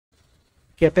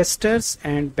Capacitors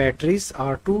and batteries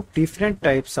are two different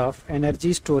types of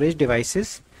energy storage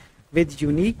devices with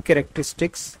unique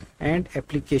characteristics and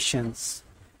applications.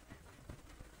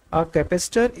 A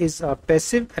capacitor is a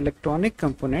passive electronic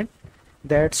component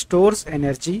that stores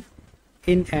energy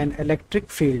in an electric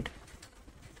field.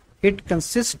 It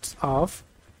consists of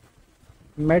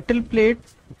metal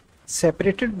plates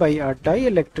separated by a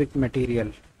dielectric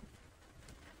material.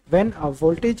 When a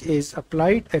voltage is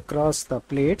applied across the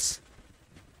plates,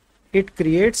 it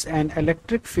creates an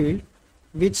electric field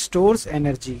which stores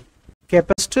energy.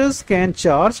 Capacitors can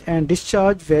charge and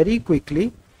discharge very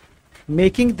quickly,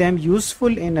 making them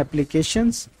useful in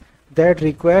applications that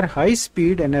require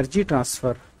high-speed energy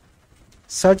transfer,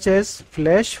 such as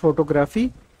flash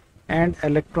photography and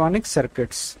electronic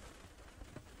circuits.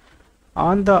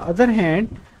 On the other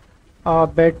hand, a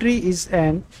battery is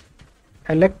an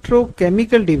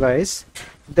electrochemical device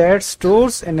that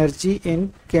stores energy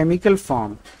in chemical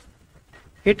form.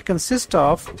 It consists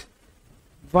of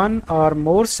one or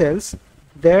more cells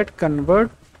that convert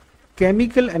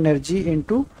chemical energy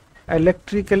into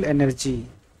electrical energy.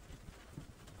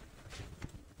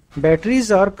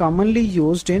 Batteries are commonly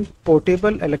used in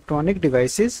portable electronic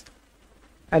devices,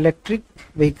 electric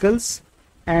vehicles,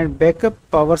 and backup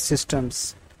power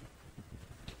systems.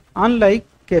 Unlike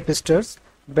capacitors,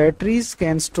 batteries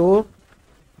can store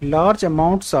large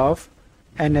amounts of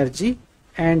energy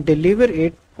and deliver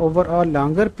it over a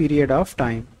longer period of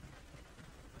time.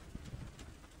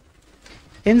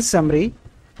 In summary,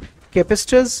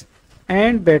 capacitors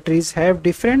and batteries have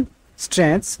different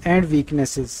strengths and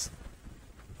weaknesses.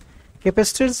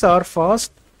 Capacitors are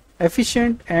fast,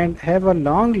 efficient, and have a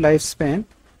long lifespan,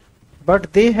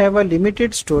 but they have a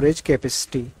limited storage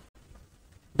capacity.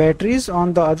 Batteries,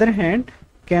 on the other hand,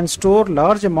 can store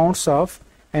large amounts of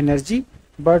energy,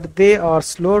 but they are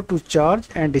slow to charge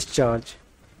and discharge,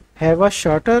 have a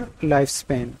shorter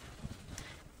lifespan,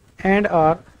 and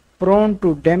are prone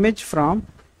to damage from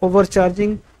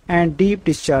overcharging and deep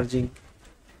discharging.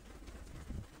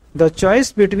 The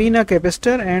choice between a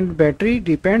capacitor and battery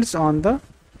depends on the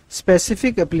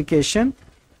specific application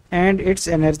and its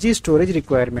energy storage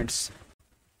requirements.